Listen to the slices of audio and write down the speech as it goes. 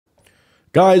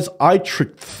Guys, I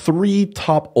tricked 3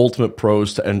 top Ultimate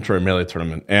Pros to enter a Melee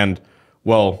tournament, and,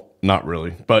 well, not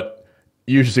really, but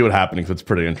you should see what happens. It's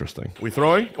pretty interesting. We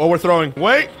throwing? Oh, we're throwing.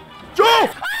 Wait! Joe!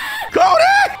 Cody!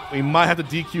 We might have to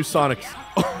DQ Sonics.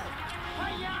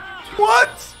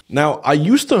 What? Now, I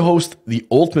used to host the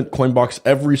Ultimate Coin Box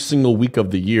every single week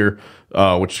of the year,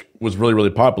 which was really, really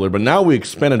popular, but now we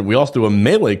expanded. We also do a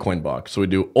Melee Coin Box. So we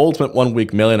do Ultimate one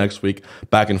week, Melee next week,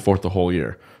 back and forth the whole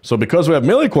year. So because we have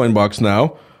Melee Coin Box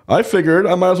now, I figured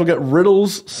I might as well get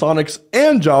Riddles, Sonics,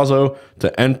 and Jazzo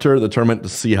to enter the tournament to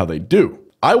see how they do.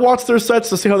 I watched their sets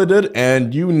to see how they did,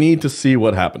 and you need to see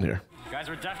what happened here. Guys,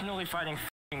 we're definitely fighting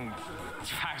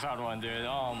Facts on one, dude.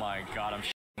 Oh my god, I'm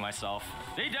myself.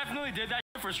 They definitely did that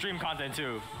for stream content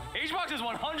too. Hbox is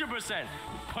 100%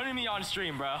 putting me on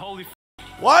stream, bro. Holy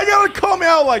Why you gotta call me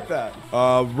out like that?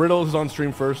 Riddles is on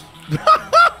stream first.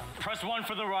 Press 1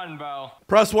 for the run, bro.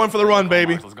 Press 1 for the run,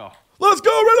 baby. Let's go. Let's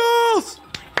go, Riddles!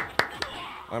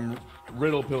 I'm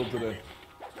riddle pilled today.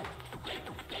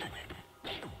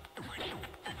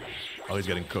 Oh, he's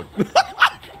getting cooked.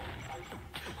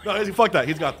 No, fuck that.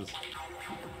 He's got this.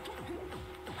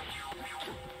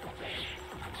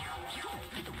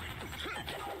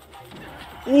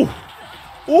 Ooh.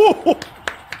 Ooh.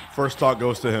 First talk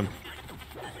goes to him.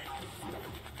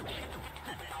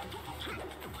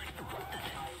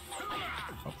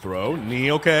 Up throw.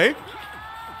 Knee, okay.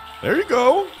 There you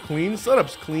go. Clean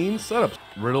setups. Clean setups.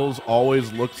 Riddles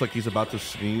always looks like he's about to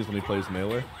sneeze when he plays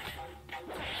Melee.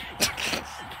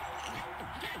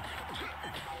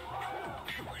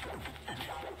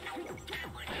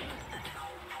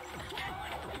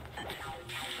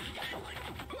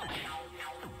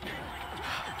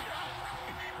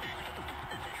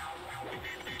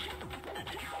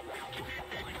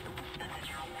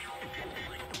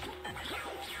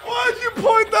 Why'd you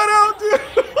point that out, dude?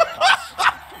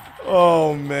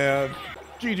 Oh, man.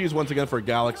 GG's once again for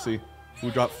Galaxy, who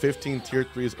dropped 15 tier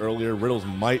 3s earlier. Riddles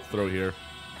might throw here.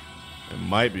 It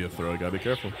might be a throw. You gotta be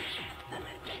careful.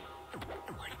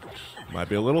 Might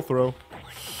be a little throw.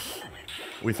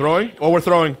 We throwing? Oh, we're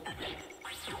throwing.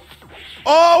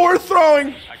 Oh, we're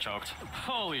throwing! I choked.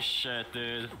 Holy shit,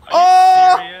 dude.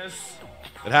 Are you serious?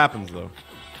 It happens, though.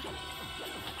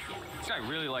 This guy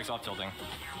really likes up tilting.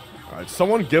 All right,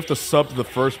 someone gift a sub to the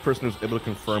first person who's able to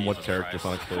confirm what character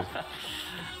Sonic plays.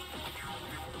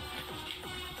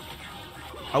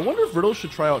 I wonder if Riddle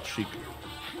should try out Sheik.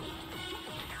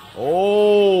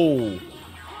 Oh!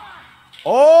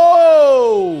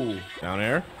 Oh! Down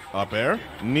air, up air,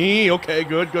 knee. Okay,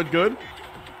 good, good, good.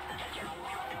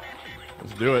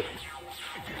 Let's do it.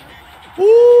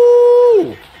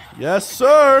 Woo! Yes,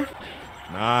 sir.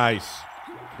 Nice.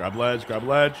 Grab ledge, grab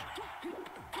ledge.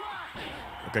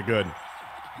 Okay, good.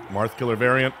 Marth Killer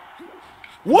variant.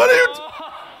 What are you?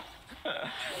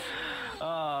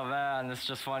 Oh man, it's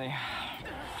just funny.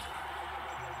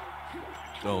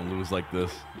 Don't lose like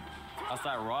this. That's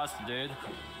that rust, dude.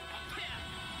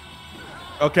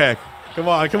 Okay, come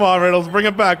on, Riddles, bring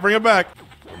it back, bring it back.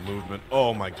 Movement.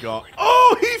 Oh my god.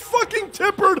 Oh, he fucking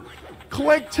tippered.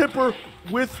 Clank tipper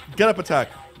with get up attack.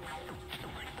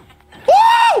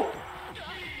 Woo!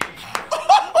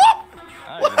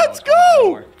 Let's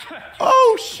go!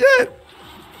 Oh shit!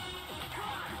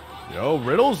 Yo,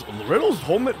 Riddles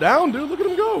holding it down, dude. Look at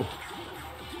him go.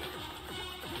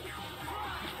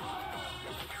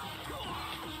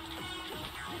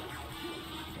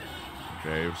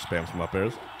 Okay, spam some up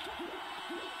airs.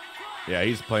 Yeah,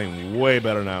 he's playing way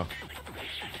better now.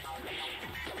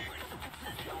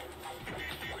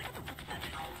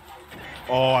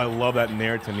 Oh, I love that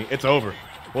nair to knee. It's over.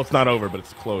 Well, it's not over, but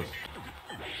it's close.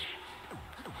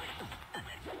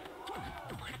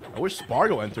 I wish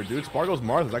Spargo entered, dude. Spargo's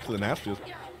Marth is actually the nastiest.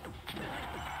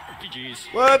 GG's.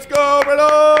 Let's go,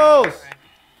 Riddles!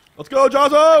 Let's go,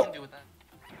 Jazzo!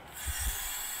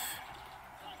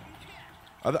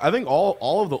 I think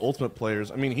all of the Ultimate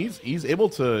players, I mean, he's able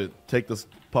to take this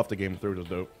Puff the game through, which is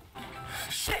dope.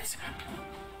 Shit!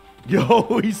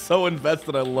 Yo, he's so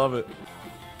invested. I love it.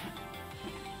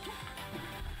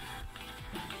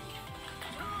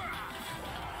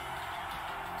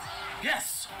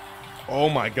 Yes! Oh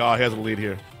my god, he has a lead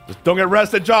here. Just don't get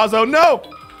rested, Jazzo. No!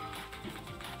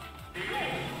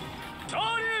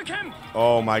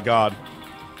 Oh my god.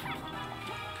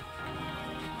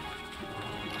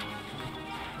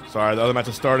 Sorry, the other match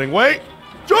is starting. Wait!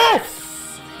 Joe!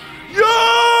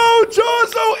 Yo!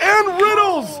 Jazzo and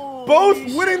Riddles! Both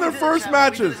winning their first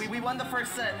matches. We won the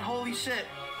first set. Holy shit.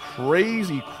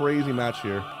 Crazy, crazy match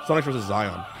here. Sonic versus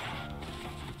Zion.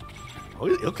 Oh,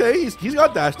 okay, he's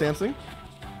got dash dancing.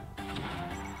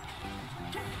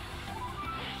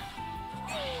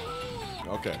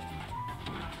 Okay.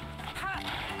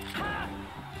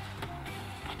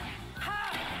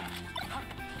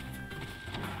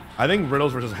 I think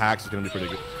Riddles versus Hacks is gonna be pretty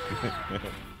good.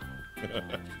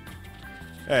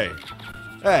 Hey,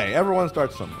 hey, everyone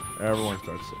starts something. Everyone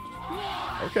starts something.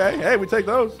 Okay, hey, we take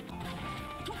those.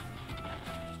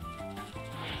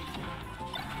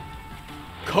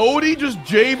 Cody just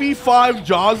JV5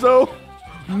 Jazzo?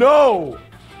 No.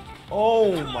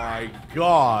 Oh my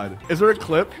God. Is there a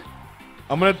clip?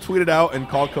 I'm gonna tweet it out and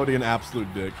call Cody an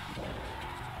absolute dick.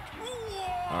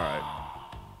 All right.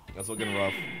 That's looking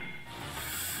rough.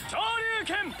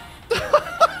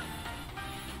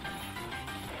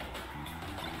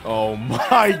 Oh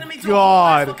my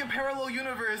God. Fucking parallel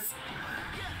universe.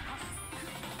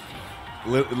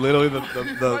 Literally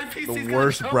the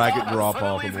worst bracket draw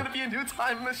possible. He's gonna be a new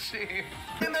time machine.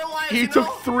 In their lives, He took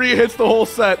 3 hits the whole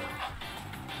set.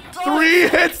 3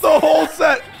 hits the whole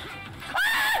set.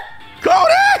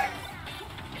 Cody!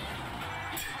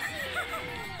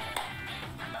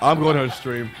 I'm going to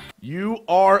stream. You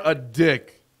are a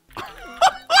dick.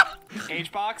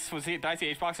 Hbox? Did I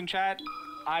see Hbox in chat?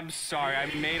 I'm sorry, I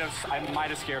might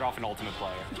have scared off an ultimate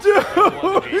player. Dude!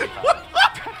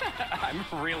 I'm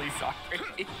really sorry.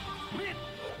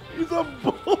 He's a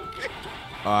bully.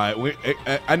 All right,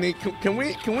 I need. Can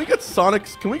we get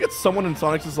Sonic's? Can we get someone in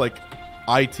Sonic's like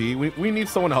IT? We need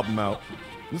someone to help him out.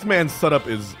 This man's setup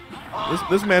is.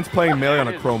 This man's playing Melee on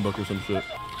a Chromebook or some shit.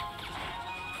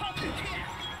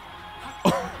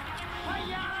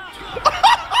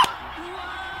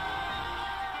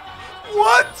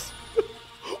 What?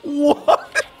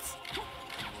 What?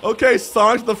 Okay,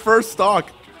 Sonic's the first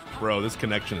stock. Bro, this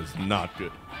connection is not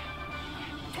good.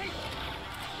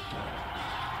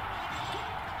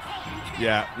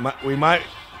 Yeah, we might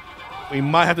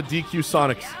have to DQ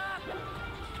Sonics.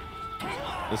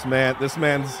 This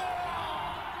man's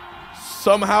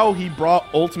somehow he brought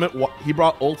ultimate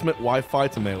Wi-Fi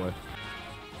to Melee.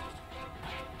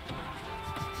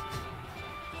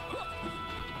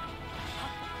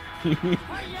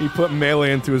 He put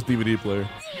Melee into his DVD player.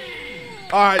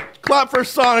 All right, clap for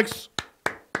Sonics.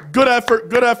 Good effort,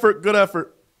 good effort, good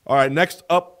effort. All right, next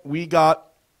up we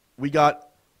got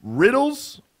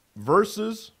Riddles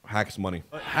versus Hacks Money.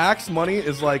 Hacks Money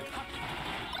is like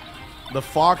the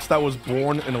fox that was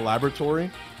born in a laboratory,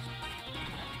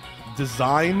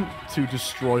 designed to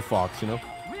destroy Fox, you know,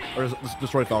 or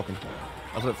destroy Falcon.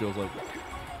 That's what it feels like.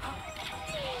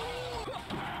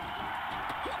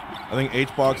 I think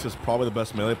Hbox is probably the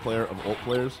best Melee player of ult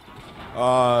players.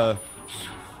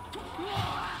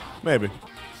 Maybe.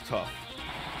 It's tough.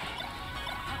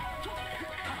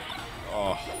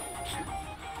 Oh.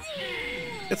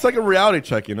 It's like a reality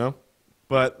check, you know?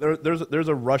 But there's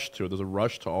a rush to it. There's a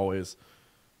rush to always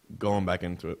going back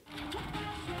into it.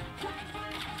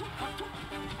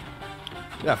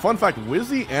 Yeah, fun fact,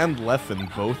 Wizzy and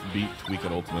Leffen both beat Tweak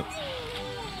at Ultimate.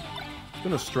 It's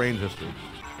been a strange history.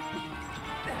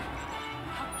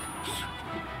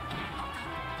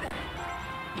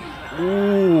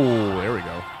 Ooh, there we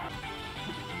go.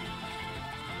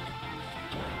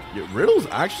 Yeah, Riddle's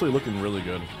actually looking really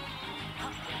good.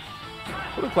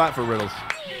 Put a clap for Riddles.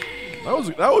 That was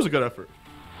a good effort.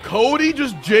 Cody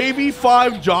just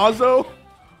JV5 Jazzo.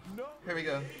 No. Here we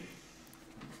go.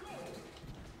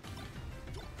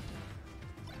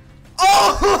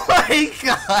 Oh my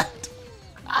God!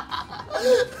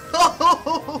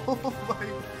 Oh my!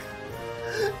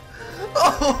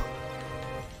 Oh!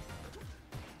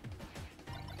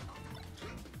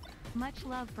 Much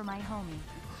love for my homie.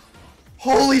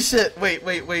 Holy shit! Wait.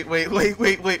 Holy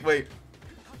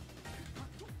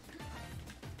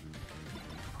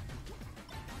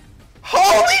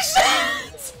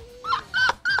shit!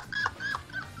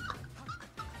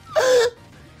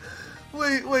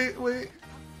 Wait.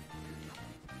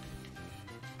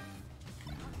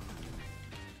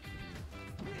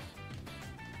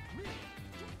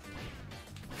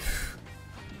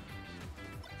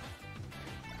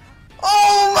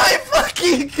 Oh my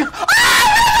fucking God!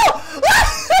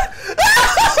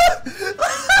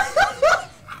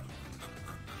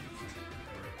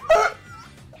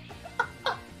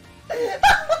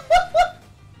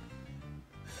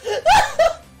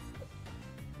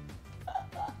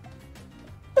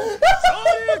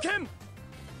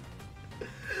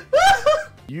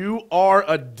 You are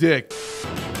a dick.